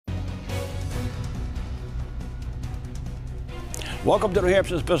Welcome to New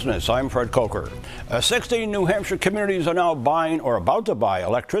Hampshire's Business. I'm Fred Coker. 16 New Hampshire communities are now buying or about to buy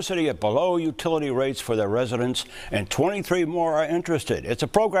electricity at below utility rates for their residents, and 23 more are interested. It's a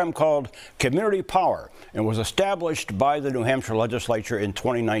program called Community Power and was established by the New Hampshire legislature in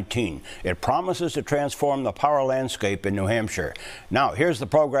 2019. It promises to transform the power landscape in New Hampshire. Now, here's the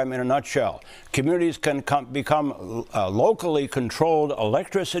program in a nutshell. Communities can become locally controlled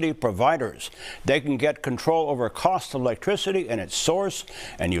electricity providers. They can get control over cost of electricity and its source,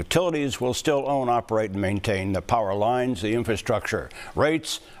 and utilities will still own, operate, and maintain the power lines, the infrastructure.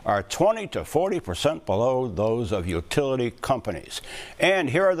 Rates are 20 to 40% below those of utility companies. And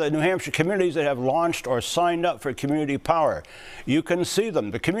here are the New Hampshire communities that have launched or signed up for Community Power. You can see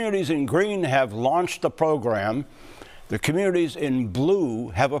them. The communities in green have launched the program. The communities in blue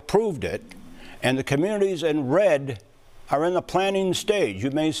have approved it. And the communities in red are in the planning stage.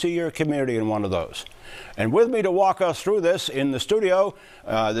 You may see your community in one of those. And with me to walk us through this in the studio,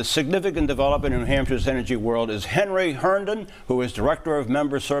 the significant development in New Hampshire's energy world is Henry Herndon, who is Director of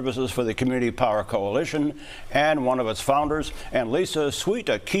Member Services for the Community Power Coalition and one of its founders, and Lisa Sweet,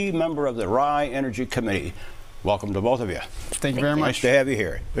 a key member of the Rye Energy Committee. Welcome to both of you. Thank you very much. Nice to have you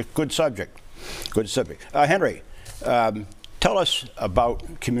here. Good subject. Good subject. Henry, tell us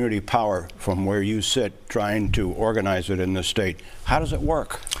about Community Power from where you sit, trying to organize it in the state. How does it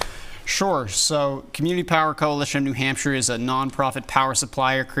work? Sure. So Community Power Coalition of New Hampshire is a nonprofit power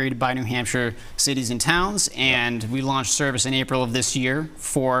supplier created by New Hampshire cities and towns, and we launched service in April of this year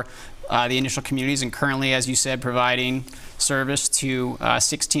for the initial communities, and currently, as you said, providing service to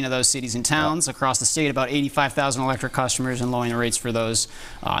 16 of those cities and towns across the state, about 85,000 electric customers, and lowering the rates for those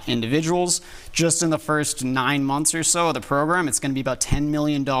individuals. Just in the first 9 months or so of the program, it's going to be about $10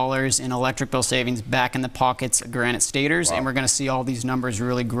 million in electric bill savings back in the pockets of Granite Staters, and we're going to see all these numbers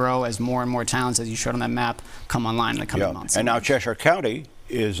really grow as more and more towns, as you showed on that map, come online in the coming months. And now Cheshire County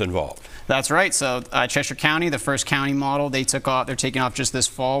is involved. That's right. So Cheshire County, the first county model, they're taking off just this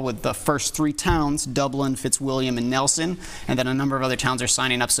fall with the first 3 towns, Dublin, Fitzwilliam, and Nelson, and then a number of other towns are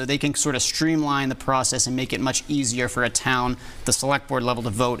signing up, so they can sort of streamline the process and make it much easier for a town, the select board level, to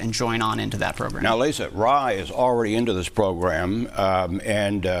vote and join on into that program. Now, Lisa, Rye is already into this program,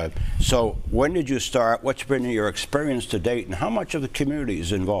 so when did you start? What's been your experience to date, and how much of the community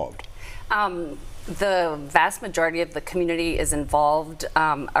is involved? The vast majority of the community is involved.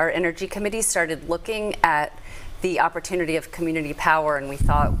 Our energy committee started looking at the opportunity of community power, and we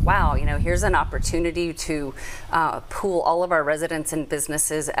thought, wow, you know, here's an opportunity to pool all of our residents and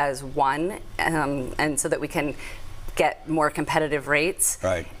businesses as one, and so that we can get more competitive rates,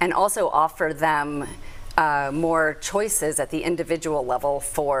 right, and also offer them more choices at the individual level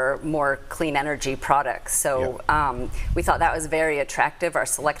for more clean energy products. So we thought that was very attractive. Our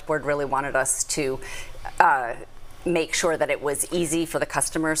select board really wanted us to make sure that it was easy for the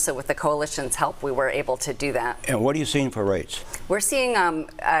customers. So with the coalition's help, we were able to do that. And what are you seeing for rates? We're seeing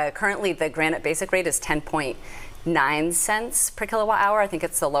currently the Granite basic rate is 10.9 cents per kilowatt hour. I think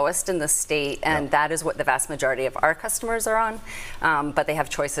it's the lowest in the state, and that is what the vast majority of our customers are on. But they have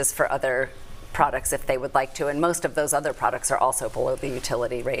choices for other products if they would like to, and most of those other products are also below the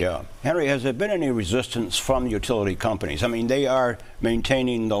utility rate. Yeah. Henry, has there been any resistance from utility companies? I mean, they are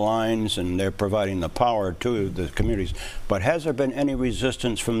maintaining the lines and they're providing the power to the communities, but has there been any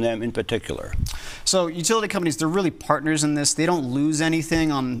resistance from them in particular? So utility companies, they're really partners in this. They don't lose anything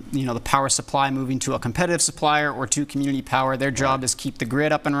on, you know, the power supply moving to a competitive supplier or to community power. Their job is keep the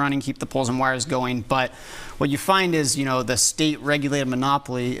grid up and running, keep the poles and wires going. But what you find is, you know, the state regulated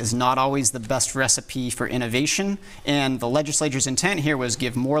monopoly is not always the best recipe for innovation, and the legislature's intent here was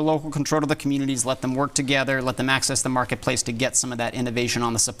give more local control to the communities, let them work together, let them access the marketplace to get some of that innovation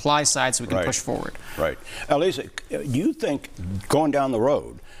on the supply side so we can push forward. Right. Lisa, do you think going down the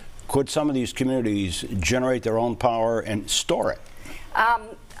road, could some of these communities generate their own power and store it?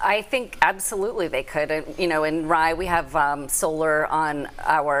 I think absolutely they could. You know, in Rye we have solar on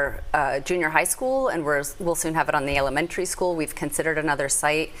our junior high school, and we'll soon have it on the elementary school. We've considered another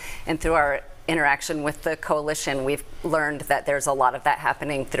site, and through our interaction with the coalition, we've learned that there's a lot of that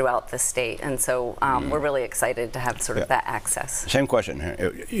happening throughout the state, and so we're really excited to have sort of that access. Same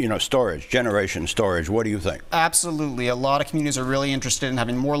question, you know, storage, generation storage, what do you think? Absolutely. A lot of communities are really interested in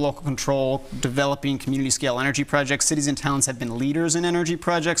having more local control, developing community scale energy projects. Cities and towns have been leaders in energy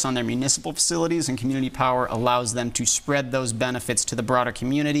projects on their municipal facilities, and community power allows them to spread those benefits to the broader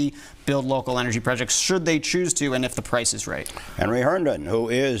community, build local energy projects should they choose to, and if the price is right. Henry Herndon, who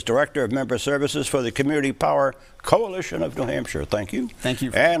is Director of Member Services Services for the Community Power Coalition of New Hampshire. Thank you. Thank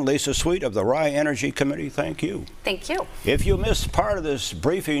you. And Lisa Sweet of the Rye Energy Committee. Thank you. Thank you. If you missed part of this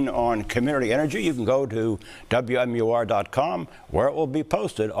briefing on community energy, you can go to WMUR.com, where it will be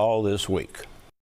posted all this week.